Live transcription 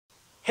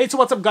Hey, so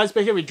what's up guys,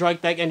 back here with Droid,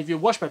 and if you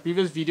watched my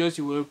previous videos,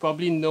 you will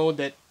probably know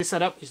that this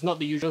setup is not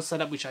the usual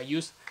setup which I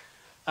use.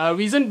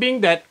 Reason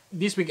being that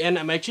this weekend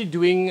I'm actually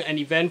doing an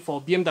event for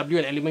BMW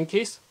and Element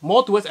Case,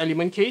 more towards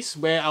Element Case,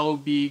 where I'll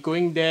be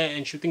going there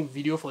and shooting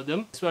video for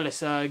them, as well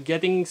as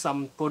getting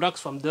some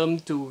products from them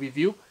to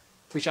review,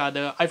 which are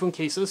the iPhone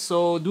cases.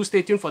 So do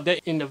stay tuned for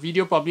that in the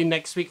video probably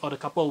next week or a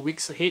couple of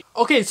weeks ahead.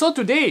 Okay, so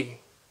today,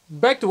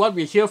 back to what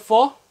we're here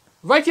for.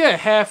 Right here I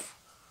have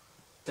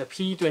the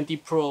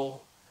P20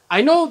 Pro. I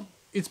know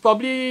it's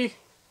probably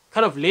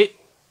kind of late.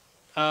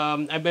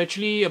 I'm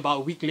actually about a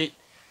week late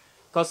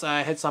because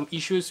I had some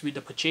issues with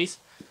the purchase.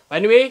 But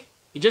anyway,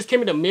 it just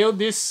came in the mail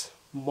this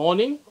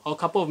morning or a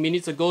couple of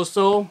minutes ago.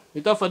 So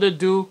without further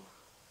ado,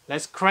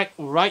 let's crack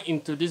right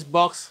into this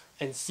box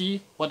and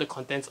see what the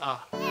contents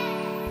are.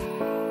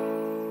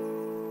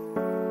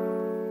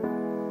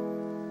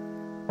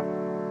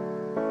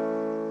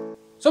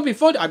 So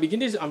before I begin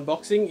this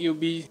unboxing, it'll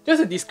be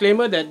just a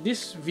disclaimer that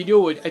this video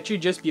would actually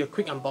just be a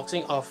quick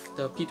unboxing of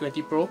the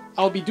P20 Pro.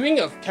 I'll be doing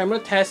a camera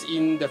test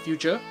in the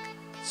future,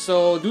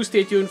 so do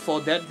stay tuned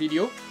for that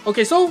video.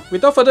 Okay, so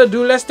without further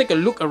ado, let's take a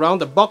look around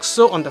the box.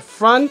 So on the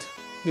front,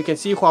 you can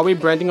see Huawei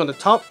branding on the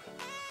top,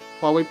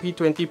 Huawei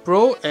P20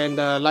 Pro and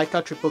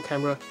Leica triple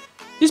camera.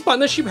 This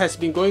partnership has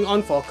been going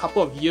on for a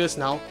couple of years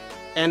now,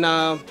 and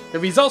the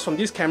results from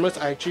these cameras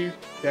are actually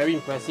very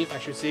impressive. I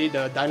should say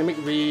the dynamic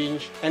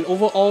range and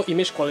overall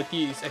image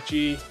quality is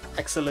actually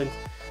excellent.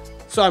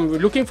 So I'm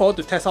looking forward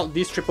to test out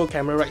this triple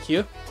camera right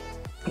here.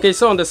 Okay,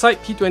 so on the side,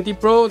 P20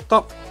 Pro,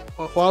 top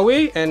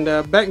Huawei, and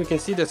back you can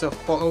see there's a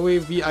Huawei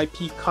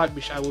VIP card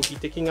which I will be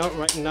taking out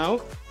right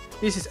now.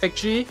 This is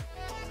actually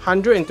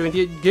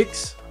 128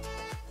 gigs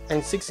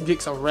and 6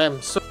 gigs of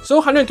RAM. So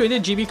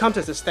 128 GB comes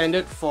as a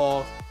standard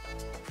for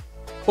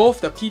both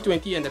the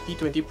P20 and the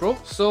P20 Pro.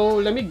 So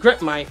let me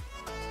grab my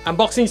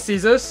unboxing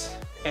scissors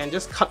and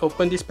just cut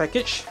open this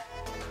package.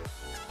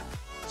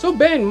 So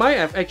bear in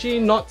mind, I've actually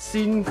not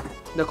seen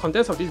the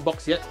contents of this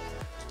box yet.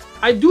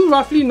 I do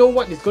roughly know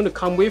what it's going to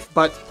come with,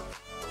 but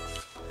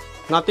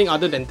nothing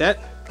other than that.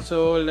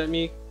 So let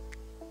me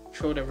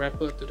throw the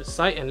wrapper to the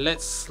side and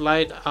let's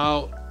slide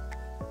out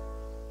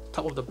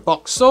top of the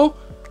box. So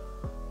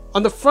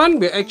on the front,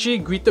 we're actually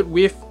greeted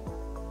with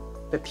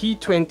the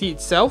P20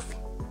 itself,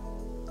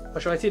 or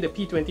should I say the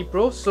P20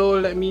 Pro. So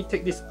let me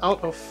take this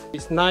out of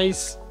this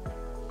nice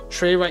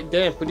tray right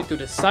there and put it to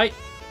the side.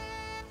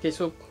 Okay,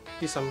 so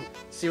these some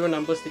serial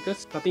number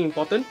stickers, nothing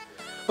important.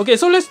 Okay,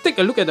 so let's take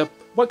a look at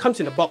what comes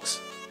in the box.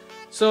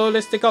 So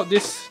let's take out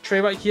this tray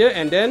right here,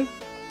 and then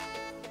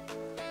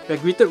we're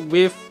greeted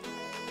with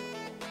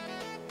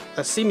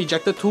a SIM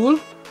ejector tool,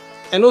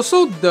 and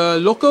also the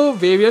local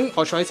variant,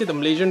 or should I say the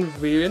Malaysian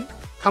variant,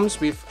 comes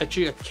with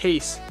actually a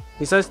case.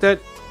 Besides that,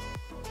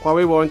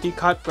 Huawei warranty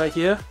card right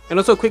here, and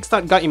also a quick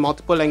start guide in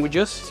multiple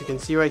languages, as you can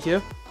see right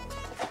here.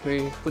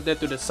 We put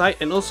that to the side,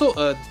 and also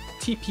a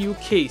TPU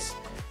case.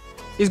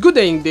 It's good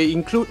that they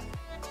include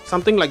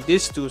something like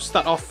this to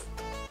start off,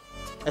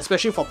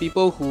 especially for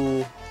people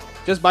who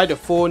just buy the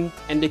phone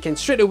and they can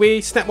straight away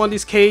snap on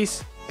this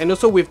case, and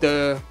also with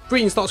the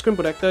pre-installed screen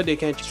protector they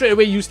can straight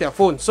away use their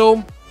phone.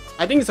 So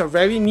I think it's a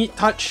very neat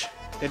touch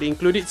that they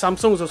included.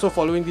 Samsung is also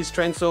following this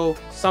trend, so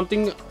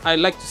something I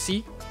like to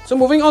see. So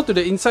moving on to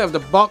the inside of the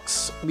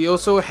box, we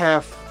also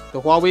have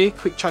the Huawei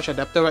quick charge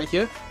adapter right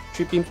here,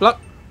 3-pin plug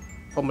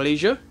for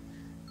Malaysia,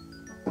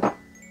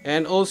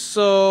 and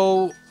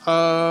also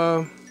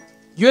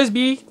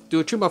USB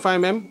to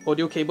 3.5mm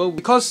audio cable,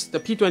 because the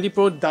P20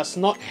 Pro does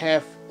not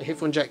have a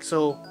headphone jack,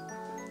 so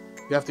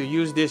you have to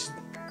use this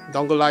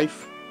dongle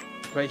life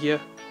right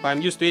here. But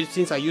I'm used to it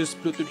since I use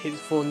Bluetooth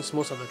headphones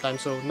most of the time,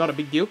 so not a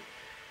big deal.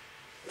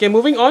 Okay,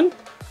 moving on,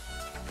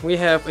 we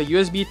have a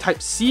USB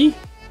Type-C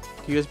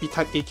to USB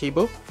Type-A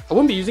cable. I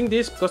won't be using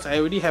this because I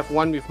already have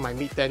one with my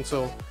MKII 10,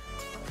 so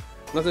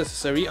not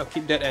necessary. I'll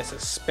keep that as a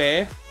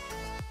spare.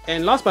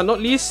 And last but not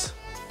least,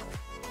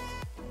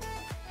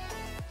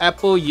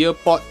 Apple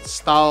EarPod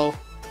style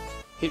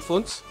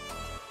headphones.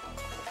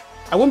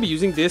 I won't be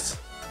using this.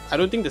 I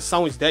don't think the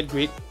sound is that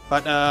great,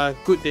 but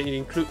good that you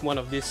include one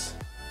of this.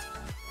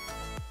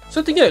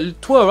 So taking a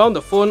tour around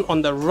the phone,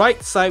 on the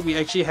right side we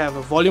actually have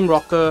a volume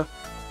rocker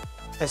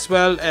as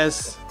well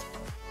as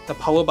the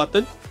power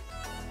button.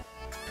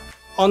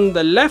 On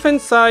the left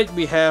hand side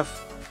we have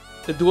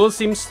the dual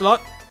SIM slot.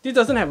 This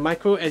doesn't have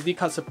micro SD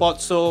card support,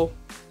 so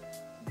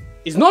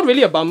it's not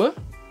really a bummer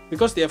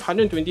because they have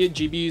 128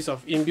 GB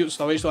of inbuilt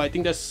storage, so I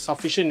think that's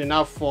sufficient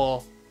enough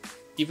for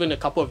even a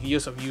couple of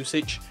years of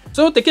usage.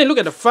 So taking a look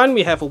at the front,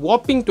 we have a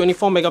whopping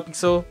 24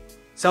 megapixel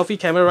selfie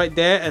camera right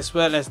there, as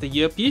well as the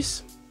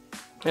earpiece.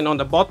 And on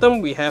the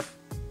bottom we have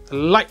a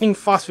lightning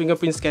fast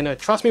fingerprint scanner.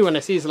 Trust me when I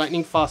say it's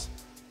lightning fast,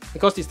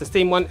 because it's the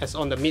same one as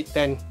on the MKII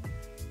 10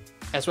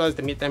 as well as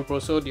the MKII 10 Pro,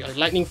 so they are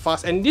lightning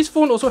fast. And this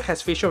phone also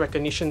has facial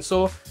recognition,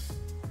 so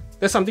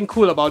there's something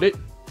cool about it.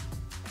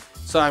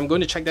 So I'm going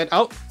to check that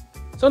out.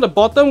 So on the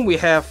bottom we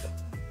have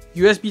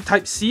USB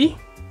Type-C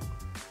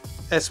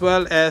as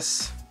well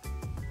as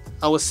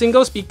our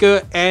single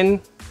speaker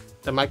and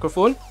the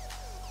microphone.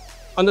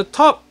 On the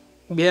top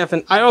we have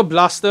an IR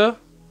blaster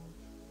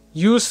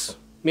used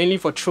mainly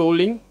for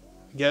trolling,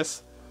 I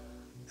guess,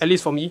 at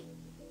least for me,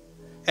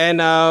 and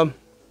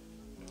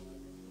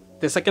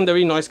the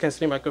secondary noise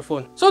cancelling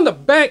microphone. So on the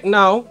back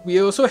now,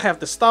 we also have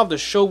the star of the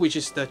show, which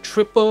is the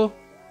triple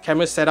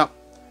camera setup.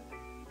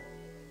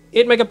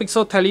 8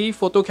 megapixel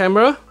telephoto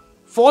camera,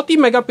 40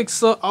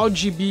 megapixel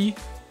RGB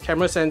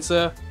camera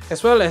sensor,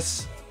 as well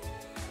as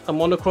a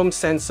monochrome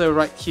sensor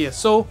right here.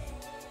 So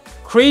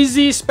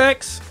crazy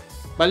specs,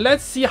 but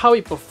let's see how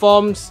it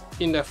performs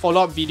in the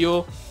follow-up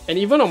video. And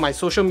even on my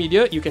social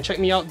media, you can check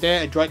me out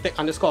there at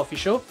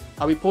droidtech_official.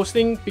 I'll be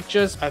posting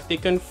pictures I've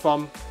taken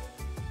from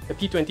the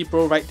P20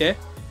 Pro right there.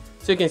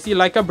 So you can see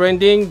Leica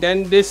branding,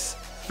 then this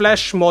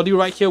flash module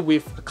right here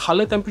with a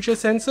color temperature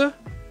sensor.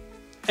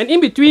 And in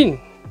between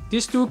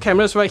these two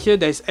cameras right here,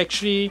 there's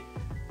actually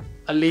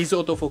a laser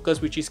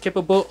autofocus which is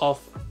capable of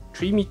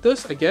 3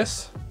 meters, I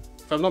guess.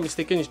 If I'm not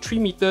mistaken, it's 3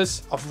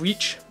 meters of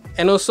reach.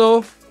 And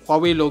also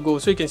Huawei logo,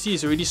 so you can see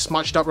it's already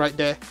smudged up right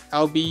there.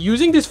 I'll be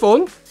using this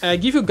phone and I'll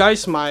give you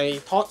guys my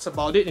thoughts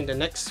about it in the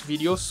next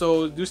video,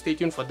 so do stay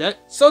tuned for that.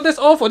 So that's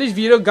all for this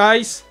video,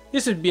 guys.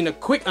 This has been a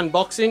quick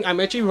unboxing. I'm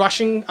actually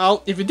rushing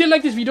out. If you did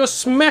like this video,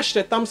 smash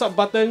that thumbs up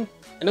button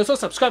and also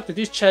subscribe to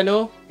this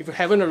channel if you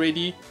haven't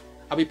already.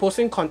 I'll be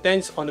posting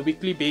contents on a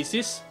weekly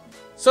basis.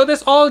 So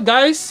that's all,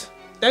 guys.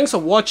 Thanks for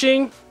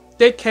watching.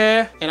 Take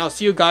care, and I'll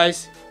see you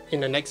guys in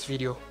the next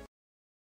video.